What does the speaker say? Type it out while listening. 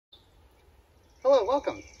Hello,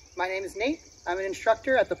 welcome. My name is Nate. I'm an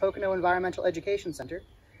instructor at the Pocono Environmental Education Center,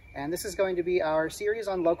 and this is going to be our series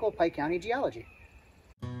on local Pike County geology.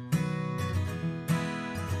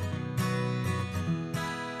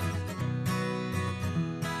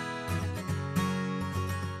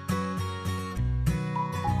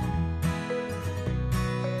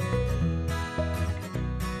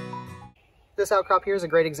 This outcrop here is a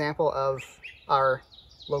great example of our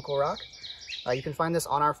local rock. You can find this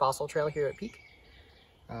on our fossil trail here at PEEC.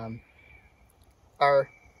 Our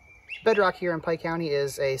bedrock here in Pike County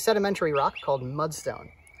is a sedimentary rock called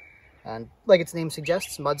mudstone. And like its name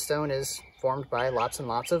suggests, mudstone is formed by lots and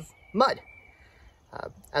lots of mud.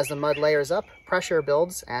 As the mud layers up, pressure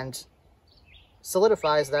builds and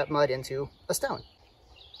solidifies that mud into a stone.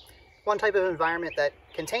 One type of environment that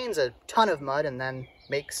contains a ton of mud and then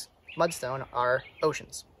makes mudstone are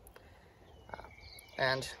oceans.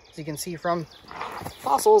 And as you can see from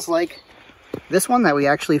fossils like this one that we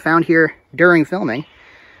actually found here during filming,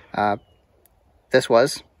 this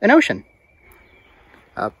was an ocean.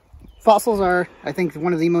 Fossils are, I think,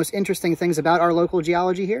 one of the most interesting things about our local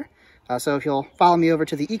geology here. So if you'll follow me over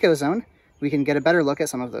to the ecozone, we can get a better look at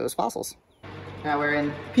some of those fossils. Now we're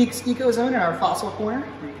in PEEC's ecozone in our fossil corner,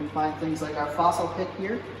 where you can find things like our fossil pit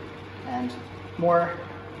here and more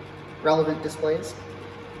relevant displays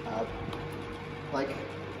like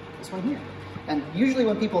this one here. And usually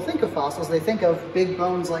when people think of fossils, they think of big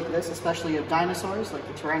bones like this, especially of dinosaurs, like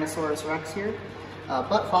the Tyrannosaurus rex here.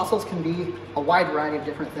 But fossils can be a wide variety of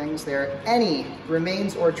different things. They're any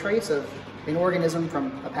remains or trace of an organism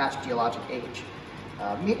from a past geologic age,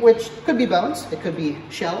 which could be bones, it could be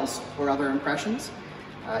shells or other impressions.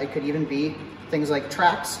 It could even be things like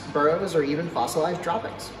tracks, burrows, or even fossilized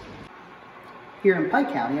droppings. Here in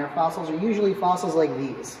Pike County, our fossils are usually fossils like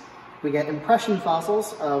these. We get impression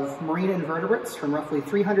fossils of marine invertebrates from roughly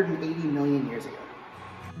 380 million years ago.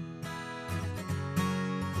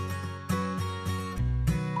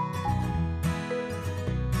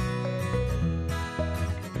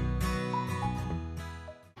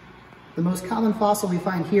 The most common fossil we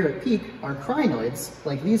find here at PEEC are crinoids,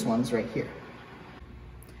 like these ones right here.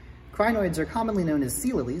 Crinoids are commonly known as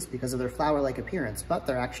sea lilies because of their flower-like appearance, but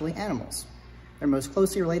they're actually animals. They're most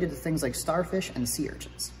closely related to things like starfish and sea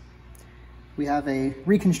urchins. We have a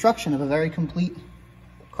reconstruction of a very complete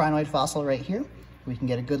crinoid fossil right here. We can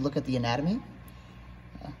get a good look at the anatomy.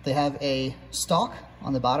 They have a stalk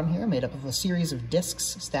on the bottom here made up of a series of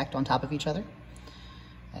discs stacked on top of each other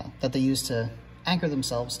that they use to anchor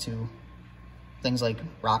themselves to things like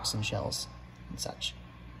rocks and shells and such.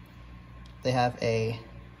 They have a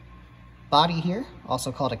body here,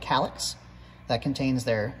 also called a calyx, that contains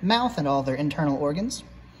their mouth and all their internal organs.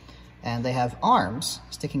 And they have arms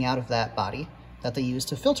sticking out of that body that they use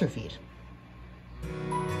to filter feed.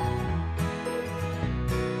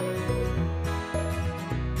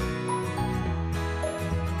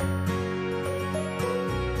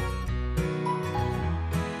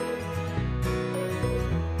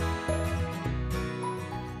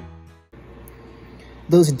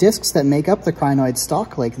 Those discs that make up the crinoid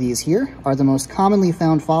stalk, like these here, are the most commonly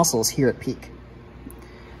found fossils here at PEEC.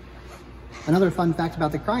 Another fun fact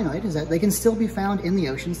about the crinoid is that they can still be found in the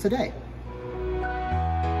oceans today.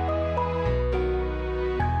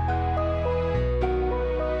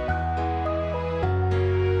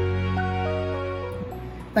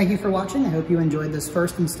 Thank you for watching. I hope you enjoyed this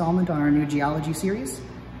first installment on our new geology series.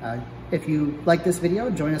 If you like this video,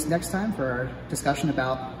 join us next time for our discussion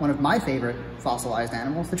about one of my favorite fossilized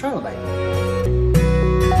animals, the trilobite.